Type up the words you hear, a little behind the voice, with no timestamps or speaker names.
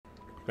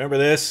Remember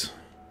this?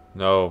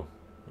 No.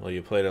 Well,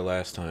 you played it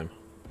last time.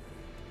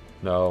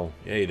 No.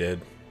 Yeah, you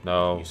did.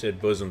 No. You said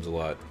bosoms a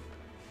lot.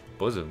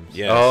 Bosoms?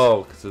 Yes.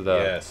 Oh, because of the...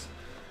 Yes.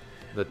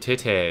 The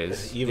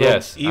titties. Evo,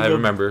 yes, Evo, I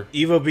remember.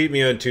 Evo beat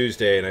me on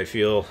Tuesday, and I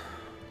feel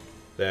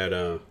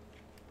that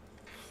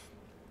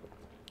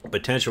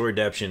potential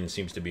redemption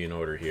seems to be in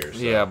order here. So.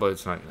 Yeah, but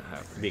it's not going to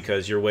happen.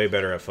 Because you're way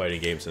better at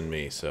fighting games than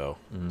me, so...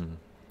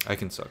 I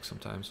can suck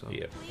sometimes, so...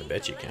 Yeah, I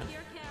bet you can.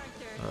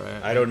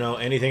 Alright. I don't know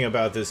anything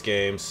about this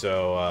game,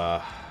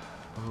 so...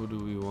 Who do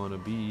we want to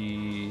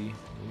be?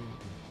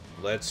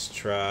 Let's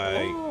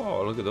try...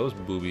 Oh, look at those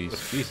boobies.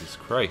 Jesus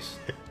Christ.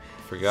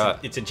 Forgot.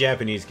 It's a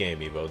Japanese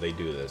game, Evo. They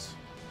do this.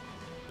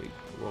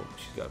 Whoa,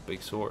 she's got a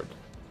big sword.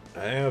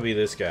 I think I'll be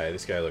this guy.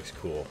 This guy looks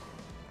cool.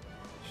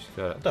 She's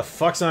got. What the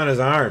fuck's on his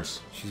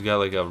arms? She's got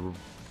like a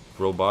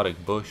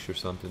robotic bush or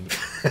something.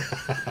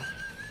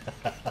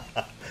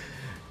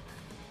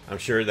 I'm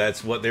sure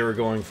that's what they were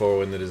going for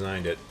when they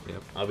designed it.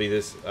 Yep. I'll be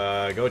this.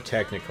 Go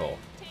technical.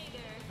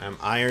 I'm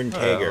Iron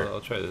Tiger. I'll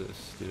try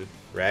this, dude.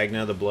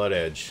 Ragna the Blood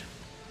Edge.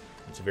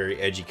 It's a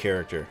very edgy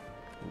character.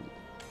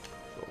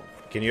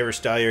 Can you ever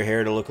style your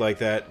hair to look like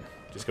that?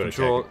 Just go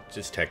to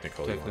just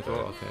technical. Technical,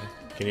 okay.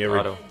 Can you ever?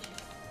 Auto.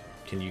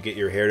 Can you get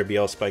your hair to be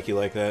all spiky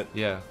like that?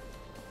 Yeah.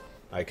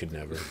 I could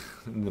never.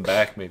 In the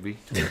back, maybe.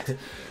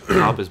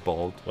 Top is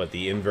bald. What,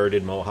 the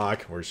inverted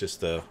mohawk, where it's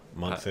just the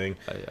monk thing?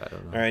 I don't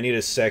know. All right, I need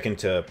a second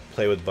to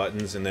play with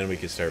buttons, and then we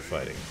can start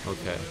fighting.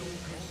 Okay.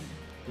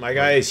 My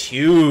guy is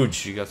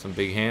huge. You got some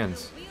big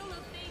hands.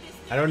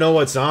 I don't know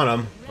what's on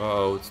him.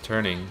 Uh-oh, it's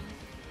turning.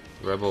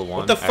 Rebel 1.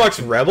 What the fuck's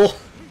Rebel? All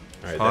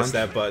right, Punch. That's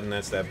that button,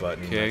 that's that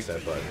button, Kick. that's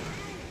that button.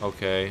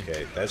 Okay.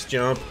 Okay, that's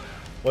jump.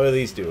 What do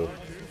these do?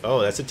 Oh,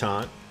 that's a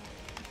taunt.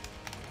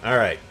 All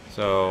right.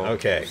 So,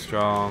 okay.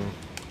 Strong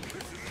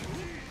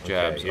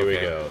jabs. Okay, here we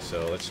go.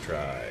 So let's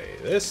try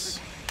this.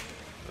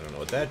 I don't know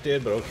what that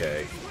did, but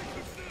okay.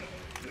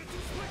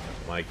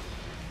 My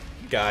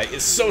guy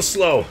is so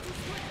slow.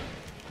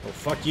 Oh,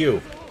 fuck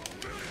you.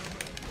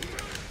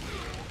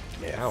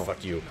 Yeah, Ow.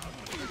 fuck you.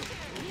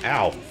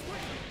 Ow.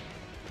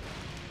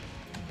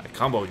 I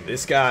comboed you.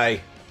 This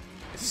guy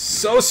is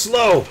so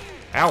slow.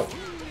 Ow.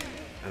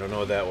 I don't know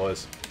what that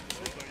was.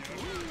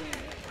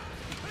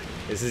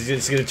 This is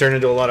just going to turn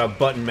into a lot of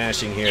button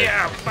mashing here.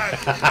 Yeah,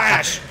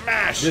 mash,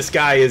 mash. This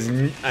guy is...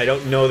 I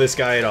don't know this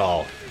guy at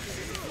all.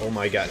 Oh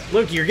my god.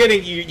 Look, you're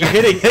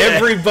hitting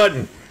every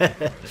button.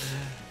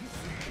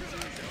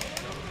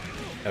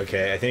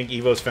 Okay, I think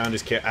Evo's found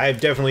his character. I've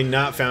definitely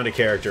not found a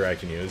character I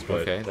can use,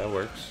 but... Okay, that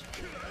works.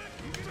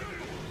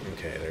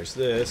 Okay, there's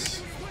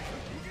this.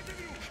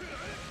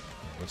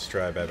 Let's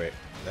try Bebe. Did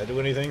that do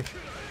anything?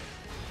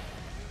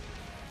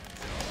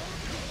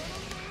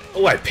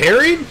 Oh, I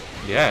parried?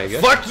 Yeah, I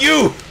guess. Fuck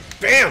you!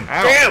 Bam!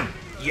 Ow. Bam!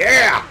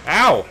 Yeah!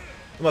 Ow!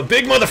 I'm a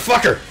big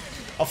motherfucker!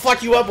 I'll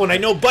fuck you up when I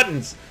know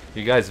buttons!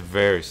 You guys are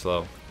very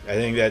slow. I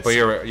think that's... But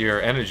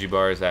your energy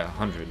bar is at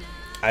 100.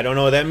 I don't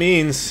know what that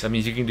means. That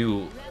means you can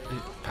do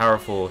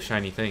powerful,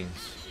 shiny things.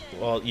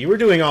 Well, you were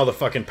doing all the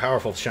fucking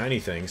powerful, shiny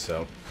things,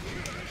 so...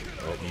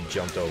 Oh, you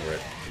jumped over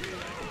it.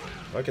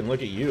 Fucking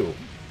look at you.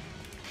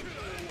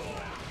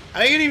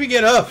 I can't even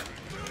get up!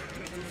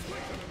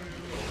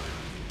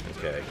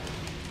 Okay.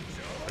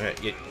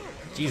 Alright, yeah.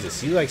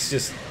 Jesus, he likes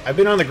just... I've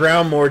been on the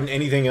ground more than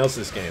anything else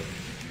this game.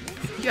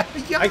 Yeah,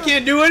 yeah. I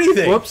can't do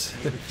anything! Whoops.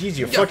 Jeez,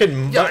 you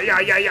fucking... Yeah.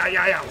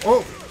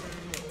 Oh.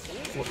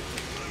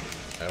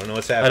 I don't know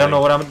what's happening. I don't know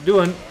what I'm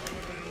doing.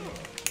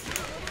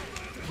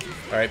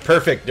 Alright,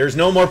 perfect. There's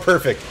no more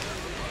perfect.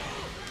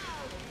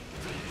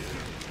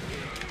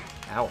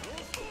 Ow.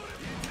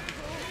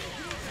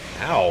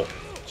 Ow.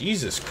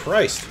 Jesus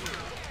Christ.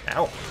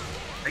 Ow.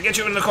 I get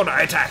you in the corner.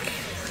 I attack.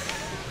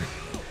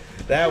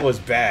 That was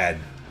bad.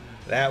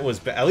 That was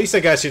bad. At least I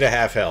got you to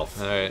half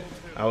health. Alright.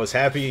 I was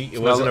happy it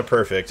wasn't a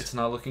perfect. It's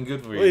not looking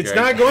good for you. Well, it's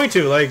not going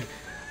to. Like,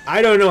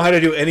 I don't know how to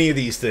do any of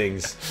these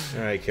things.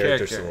 Alright,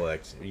 character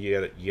select.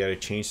 You gotta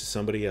change to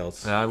somebody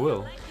else. I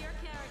will.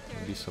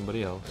 I'll be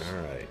somebody else.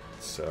 Alright,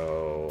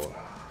 so...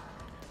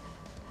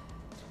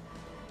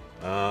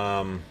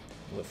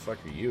 What the fuck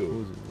are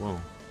you? Whoa.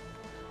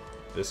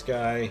 This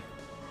guy?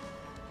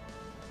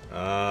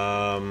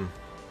 No.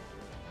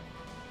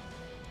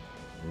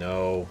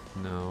 No.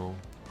 No.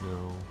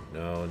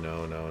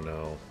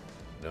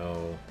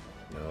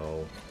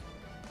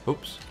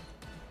 Oops.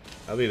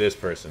 I'll be this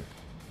person.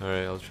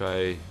 Alright, I'll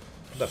try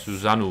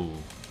Susanoo.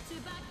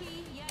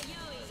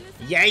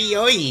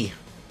 Yayoi!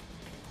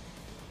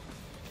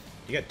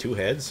 You got two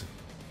heads?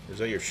 Or is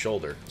that your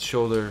shoulder?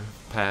 Shoulder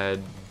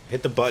pad.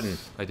 Hit the button.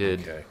 I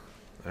did. Okay.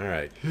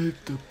 Alright.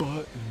 Hit the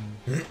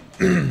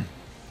button.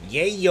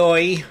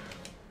 Yayoi!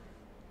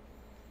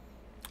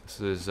 This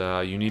is,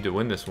 you need to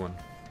win this one.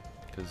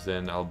 Because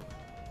then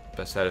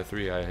best out of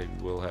 3, I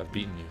will have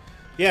beaten you.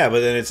 Yeah, but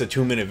then it's a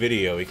 2-minute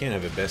video. We can't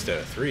have it best out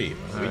of 3.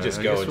 We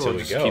just go until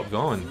we go. Keep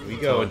going. We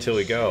go until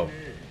we go.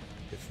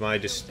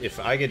 If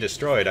I get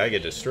destroyed, I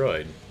get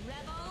destroyed.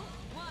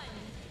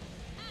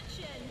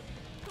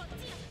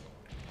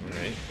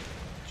 Alright.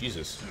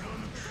 Jesus.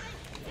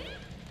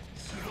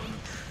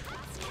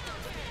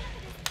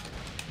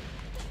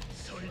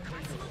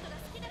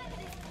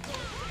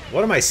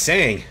 What am I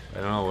saying?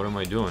 I don't know. What am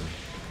I doing?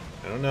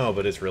 I don't know,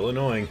 but it's real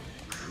annoying.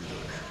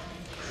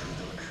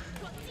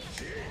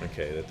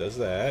 Okay, that does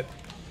that.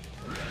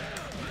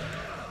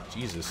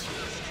 Jesus.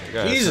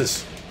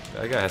 Jesus!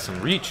 That guy has some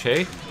reach,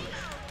 hey?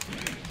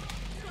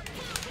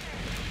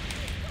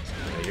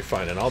 Yeah, you're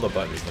finding all the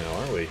buttons now,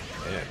 aren't we?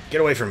 Yeah,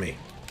 get away from me.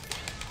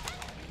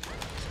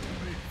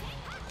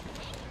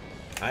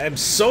 I am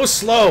so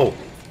slow!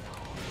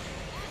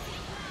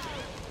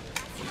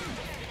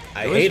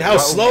 I hate how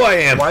slow I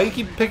am! Why do you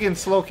keep picking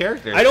slow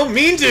characters? I don't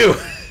mean to!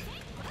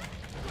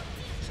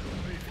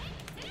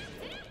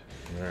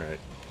 Alright.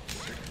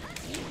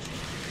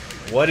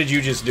 What did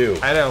you just do?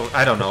 I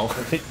don't know.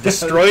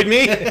 Destroyed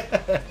me?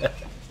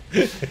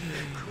 You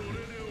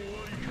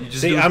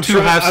just do two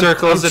half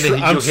circles and then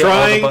you hit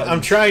all the buttons. I'm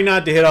trying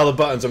not to hit all the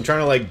buttons. I'm trying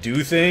to like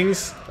do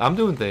things. I'm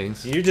doing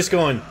things. You're just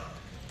going.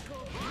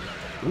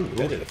 Ooh,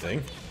 that did a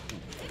thing.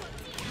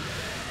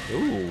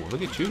 Ooh,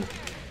 look at you.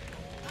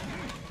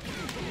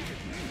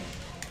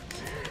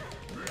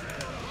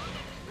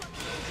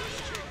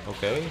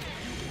 Okay.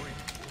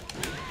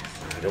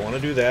 I don't want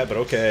to do that, but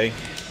okay.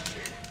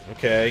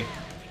 Okay.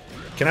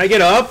 Can I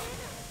get up?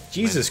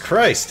 Jesus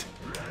Christ.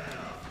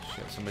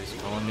 Shit, somebody's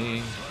calling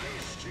me.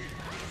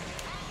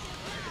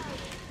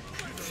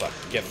 Fuck.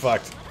 Get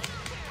fucked.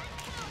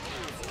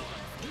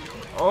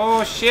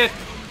 Oh, shit.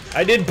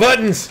 I did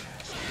buttons.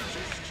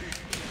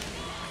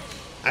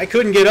 I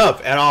couldn't get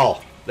up at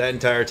all that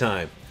entire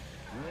time.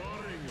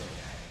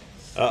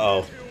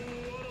 Uh-oh.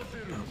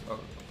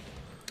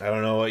 I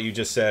don't know what you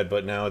just said,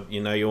 but now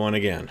you won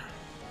again.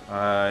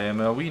 I am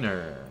a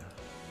wiener.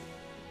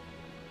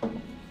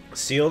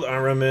 Sealed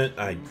armament.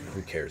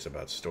 Who cares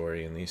about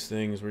story and these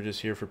things? We're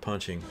just here for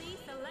punching.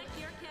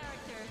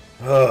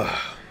 Ugh.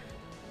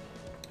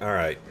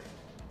 Alright.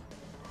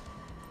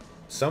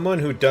 Someone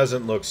who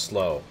doesn't look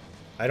slow.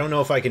 I don't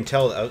know if I can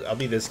tell. I'll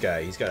be this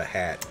guy. He's got a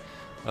hat.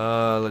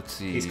 Let's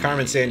see. He's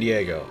Carmen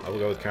Sandiego. I will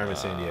go with Carmen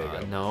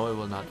Sandiego. No, it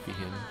will not be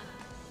him.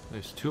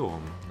 There's two of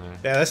them there.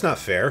 Yeah, that's not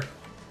fair.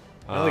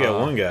 I only got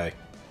one guy.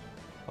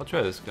 I'll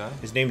try this guy.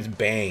 His name's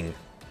Bang.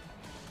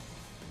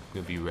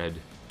 Gonna be red.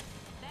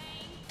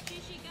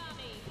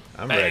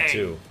 I'm Bang. red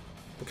too.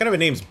 What kind of a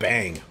name's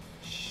Bang?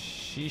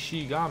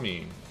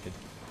 Shishigami.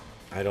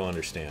 I don't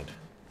understand.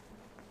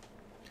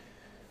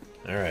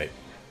 Alright.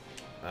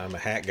 I'm a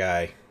hat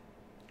guy.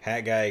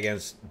 Hat guy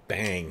against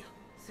Bang.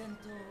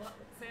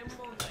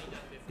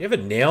 You have a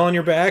nail on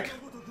your back?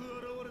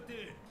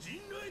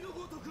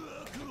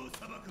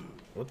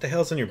 What the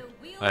hell's on your...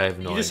 I have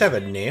no idea. You just have a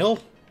nail?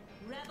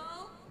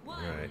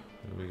 Alright.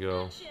 Here we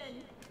go.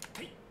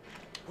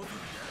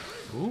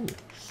 Ooh.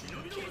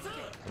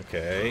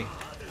 Okay.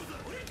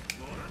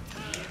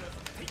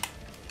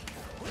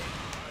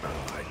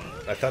 Oh,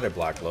 I thought I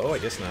blocked low. I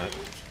guess not.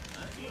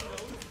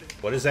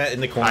 What is that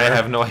in the corner? I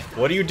have no idea.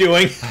 What are you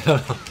doing? I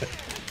don't know.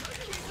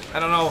 I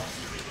don't know.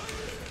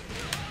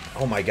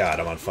 Oh my god,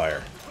 I'm on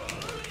fire.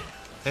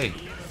 Hey.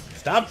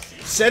 Stop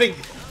setting...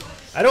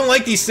 I don't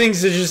like these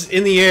things that are just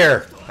in the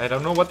air. I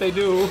don't know what they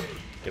do.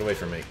 Get away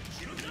from me.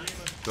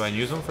 Do I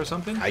use them for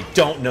something? I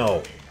don't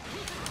know.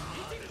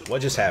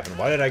 What just happened?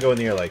 Why did I go in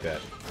the air like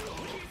that?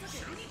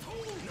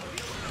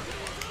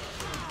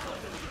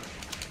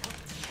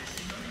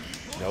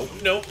 Nope.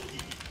 Nope.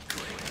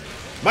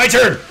 My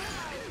turn!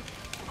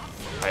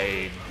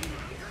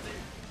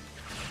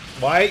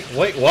 Why?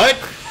 Wait, what?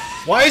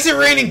 Why is it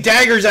raining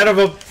daggers out of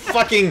a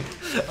fucking...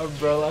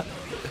 umbrella?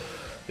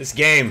 This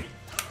game.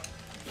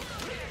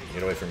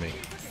 Get away from me.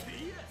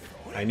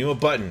 I knew a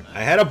button.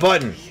 I had a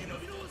button.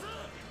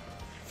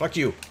 Fuck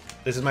you.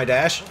 This is my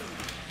dash.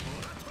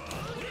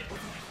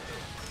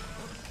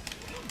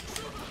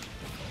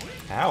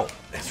 Ow.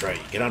 That's right.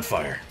 Get on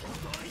fire.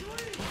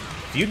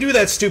 If you do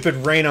that stupid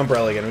rain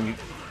umbrella again... You...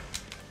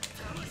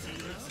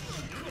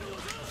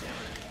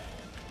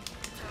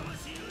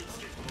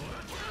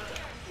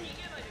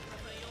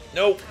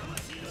 Nope.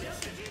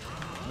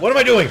 What am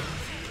I doing?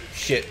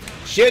 Shit.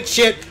 Shit,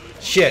 shit,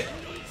 shit.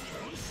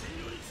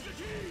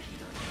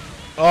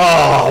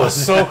 Oh,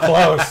 so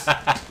close.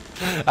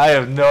 I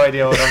have no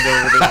idea what I'm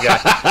doing with this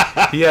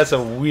guy. He has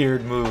some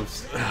weird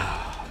moves.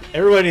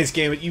 Everybody in this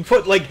game, you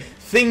put, like,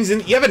 things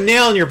in... You have a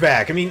nail on your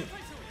back. I mean...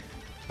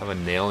 I have a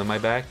nail in my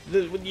back?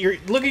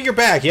 Look at your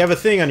back. You have a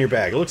thing on your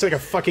back. It looks like a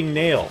fucking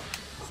nail.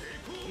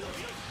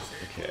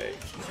 Okay.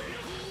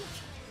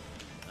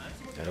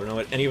 I don't know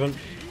what any of them...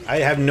 I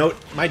have no...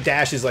 My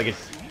dash is like a...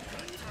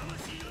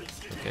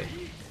 Okay.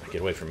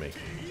 Get away from me.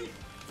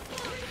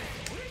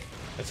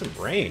 That's some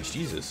range.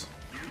 Jesus.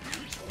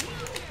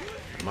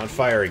 I'm on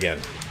fire again.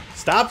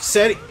 Stop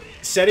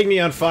setting me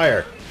on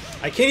fire.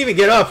 I can't even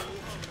get up.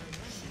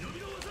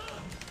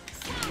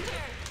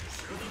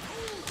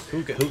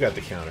 Who got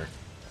the counter?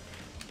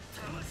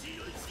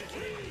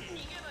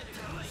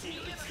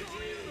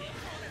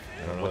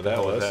 I don't know what that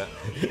was.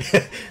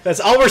 That's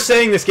all we're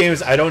saying this game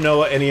is I don't know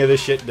what any of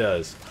this shit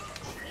does.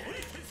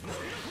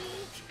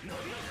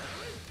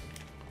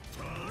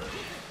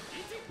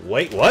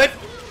 Wait, what?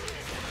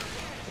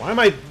 Why am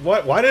I...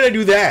 Why did I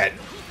do that?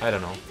 I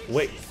don't know.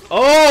 Wait.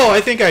 Oh,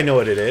 I think I know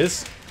what it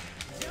is.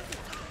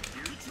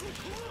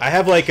 I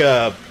have like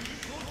a...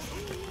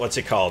 What's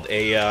it called?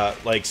 A,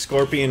 like,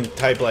 scorpion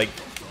type, like,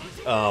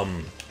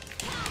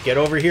 get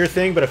over here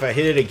thing, but if I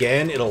hit it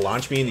again, it'll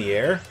launch me in the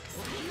air.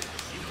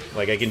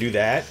 Like, I can do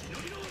that.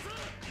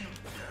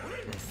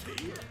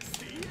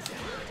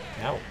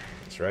 Ow.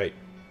 That's right.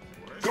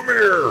 Come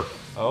here!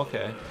 Oh,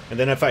 okay. And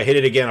then if I hit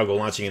it again, I'll go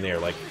launching in the air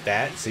like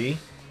that, see?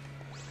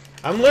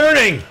 I'm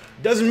learning!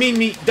 Doesn't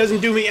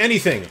do me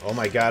anything. Oh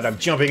my god, I'm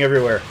jumping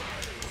everywhere.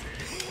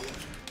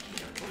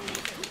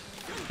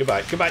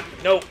 Goodbye, goodbye,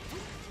 no!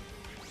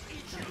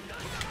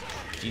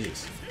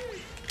 Jesus.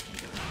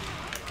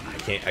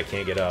 I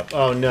can't get up.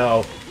 Oh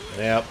no.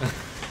 Yep.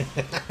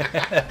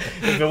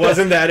 If it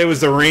wasn't that, it was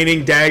the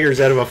raining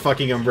daggers out of a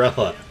fucking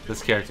umbrella.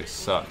 This character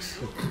sucks.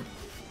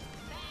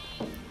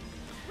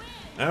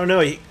 I don't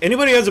know.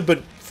 Anybody has a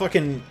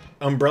fucking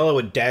umbrella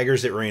with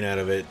daggers that rain out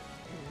of it?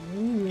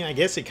 I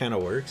guess it kind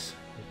of works,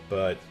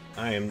 but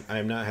I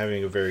am not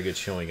having a very good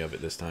showing of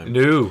it this time.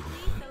 No.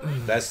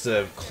 That's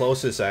the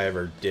closest I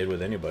ever did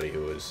with anybody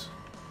who was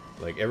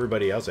like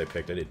everybody else I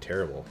picked. I did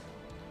terrible.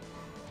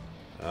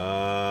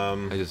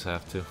 I just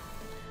have to.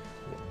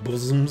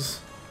 Bosoms.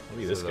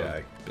 Look at this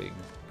guy. Big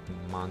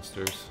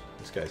monsters.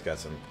 This guy's got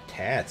some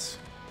tats.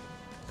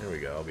 There we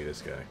go. I'll be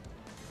this guy.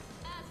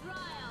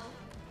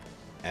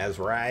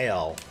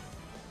 Azrael.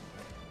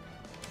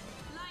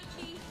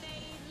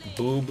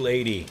 Boob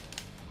lady.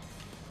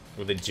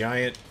 With a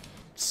giant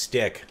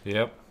stick.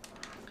 Yep.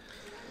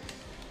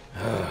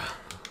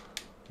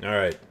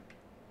 Alright.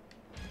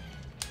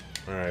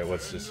 Alright,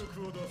 what's this?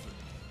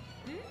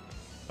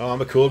 Oh,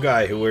 I'm a cool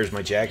guy who wears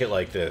my jacket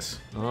like this.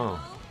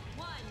 Oh.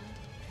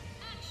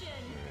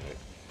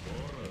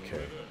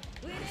 Okay.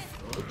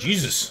 Oh,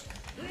 Jesus!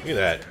 Look at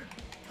that.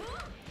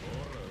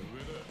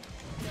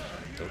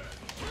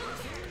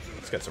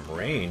 It's got some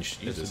range.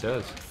 Jesus. Yes, it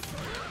does.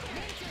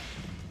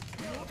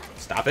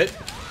 Stop it.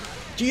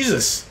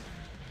 Jesus!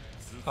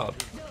 I'll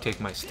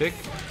take my stick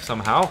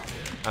somehow.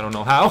 I don't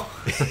know how.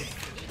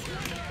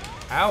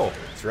 Ow.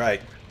 That's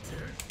right.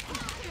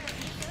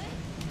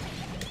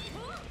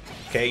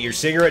 Okay, your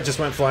cigarette just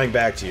went flying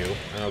back to you.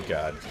 Oh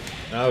god.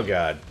 Oh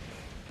god.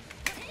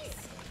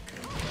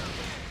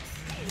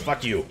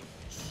 Fuck you.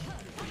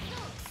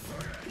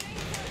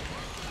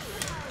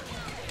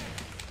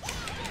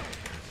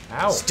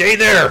 Ow. Stay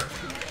there!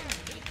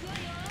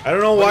 I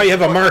don't know why you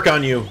have a mark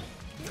on you.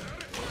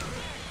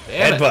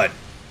 Damn Headbutt. it.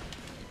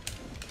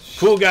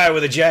 Cool guy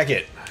with a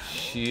jacket.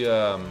 She,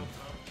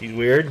 He's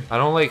weird. I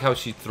don't like how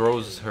she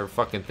throws her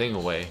fucking thing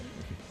away.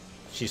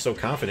 She's so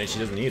confident she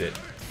doesn't need it.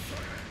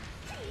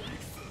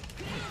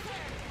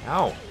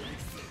 Ow.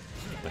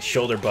 My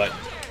shoulder butt.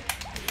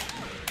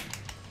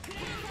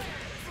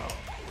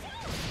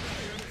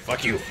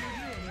 Fuck you.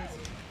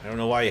 I don't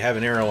know why you have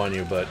an arrow on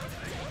you, but...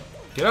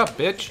 Get up,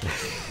 bitch.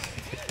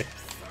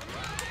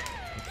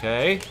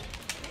 Okay.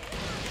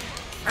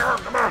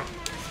 Come on.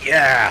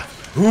 Yeah.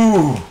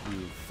 Ooh.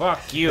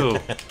 Fuck you.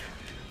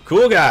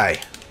 Cool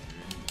guy.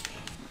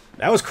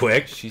 That was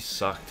quick. She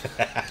sucked.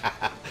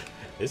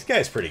 This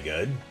guy's pretty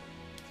good.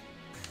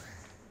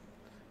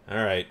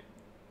 Alright.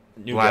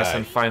 New Last guy.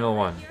 and final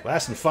one.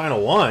 Last and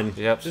final one?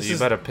 Yep, so you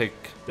better pick...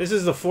 This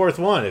is the fourth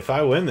one. If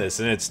I win this,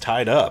 then it's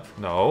tied up.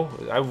 No,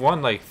 I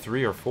won like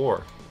 3 or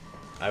 4.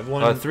 I've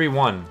won...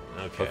 3-1.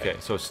 Okay. Okay,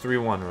 so it's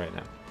 3-1 right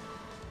now.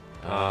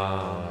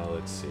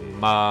 Let's see.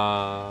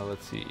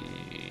 Let's see.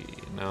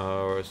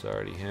 No, it's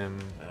already him.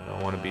 I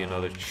don't want to be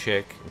another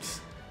chick.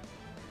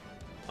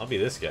 I'll be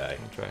this guy.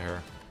 I'll try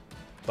her.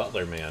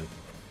 Butler man.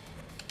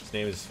 His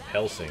name is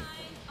Helsing.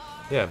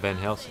 Yeah, Van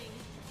Helsing.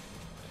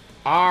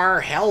 R.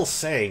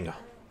 Helsing.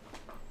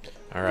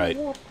 Alright.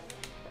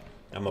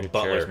 I'm a Your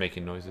butler. chair's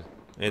making noises.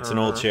 It's an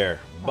old chair.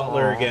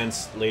 Butler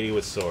against lady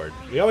with sword.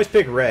 We always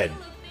pick red.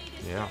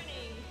 Yeah.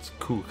 It's a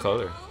cool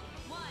color.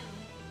 I'm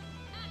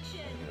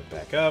gonna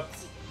back up.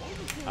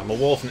 I'm a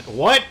wolf.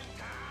 What?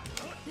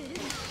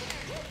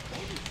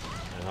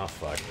 Oh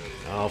fuck.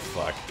 Oh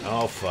fuck.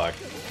 Oh fuck.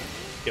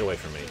 Get away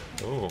from me.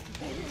 Oh.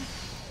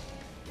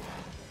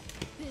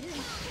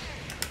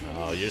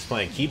 Oh, you're just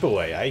playing keep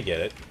away. I get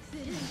it.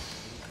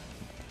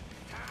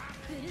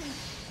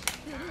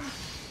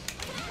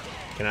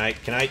 Can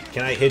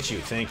I hit you?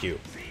 Thank you.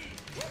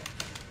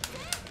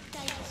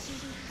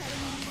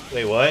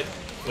 Wait, what?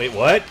 Wait,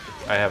 what?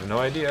 I have no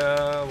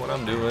idea what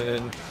I'm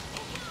doing.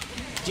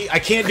 Gee, I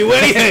can't do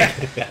anything!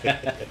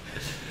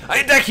 I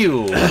attack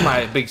you with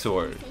my big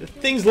sword. The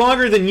thing's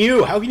longer than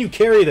you. How can you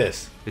carry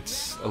this?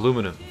 It's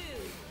aluminum.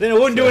 Then it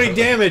wouldn't do any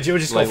damage. It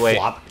would just go Lightweight.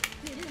 flop.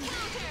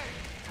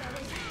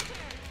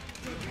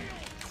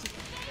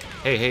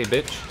 Hey, hey,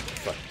 bitch.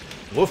 Fuck.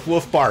 Woof,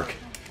 woof, bark.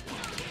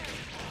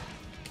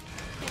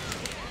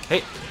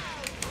 Hey.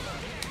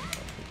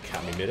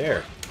 Caught me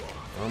midair.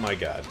 Oh my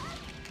god.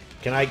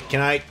 Can I You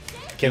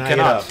get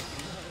cannot. up?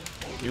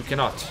 You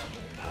cannot.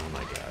 Oh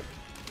my god.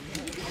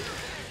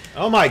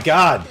 Oh my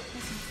god.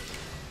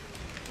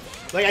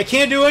 Like, I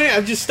can't do anything.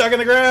 I'm just stuck in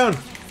the ground.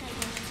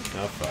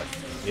 Oh fuck.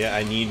 Yeah,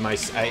 I need my...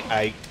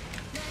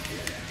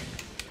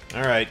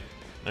 Alright.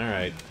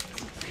 Alright.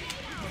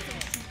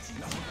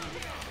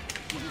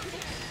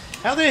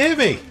 How'd they hit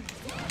me?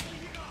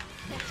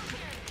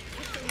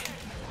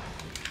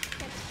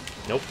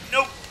 Nope.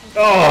 Nope.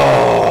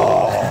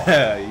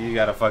 Oh! You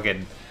got a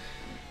fucking...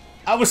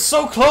 I was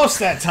so close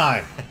that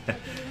time.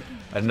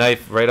 A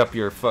knife right up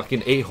your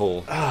fucking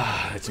a-hole.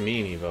 Ah, that's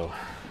mean, Evo.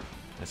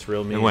 That's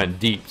real mean. It went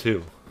deep,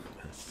 too.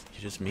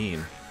 You're just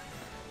mean.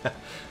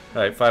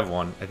 Alright,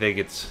 5-1. I think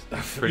it's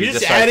pretty You're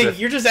just decisive.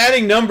 you're just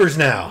adding numbers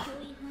now.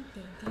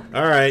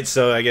 Alright,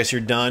 so I guess you're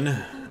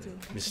done.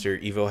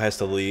 Mr. Evo has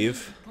to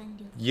leave.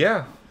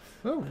 Yeah.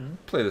 Oh,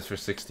 play this for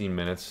 16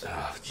 minutes.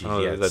 Oh, gee, Oh,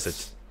 yeah,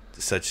 that's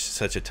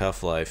such a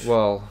tough life.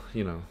 Well,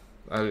 you know,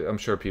 I'm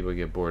sure people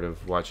get bored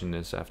of watching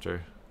this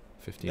after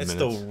 15 That's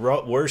minutes. the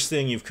worst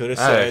thing you could have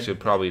said. Actually,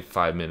 probably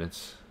 5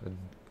 minutes. And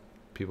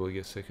people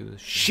get sick of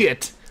this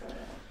shit.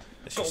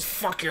 Go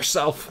fuck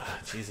yourself.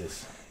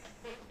 Jesus.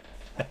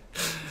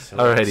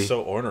 Alrighty.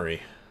 So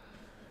ornery.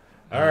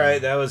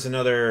 Alright, that was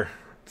another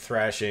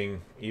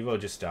thrashing. Evo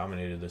just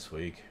dominated this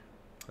week.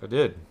 I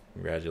did.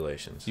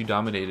 Congratulations. You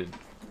dominated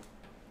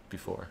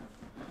before.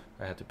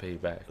 I had to pay you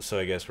back. So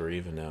I guess we're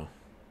even now.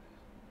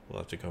 We'll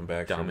have to come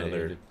back for Dominated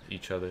another...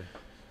 each other.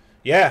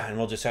 Yeah, and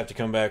we'll just have to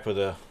come back with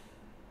a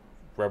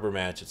rubber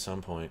match at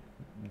some point.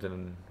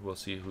 Then we'll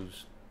see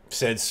who's...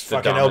 Since The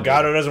fucking dominator.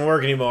 Elgato doesn't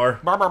work anymore.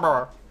 Bar, bar,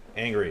 bar.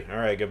 Angry.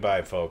 Alright,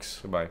 goodbye, folks.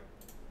 Goodbye.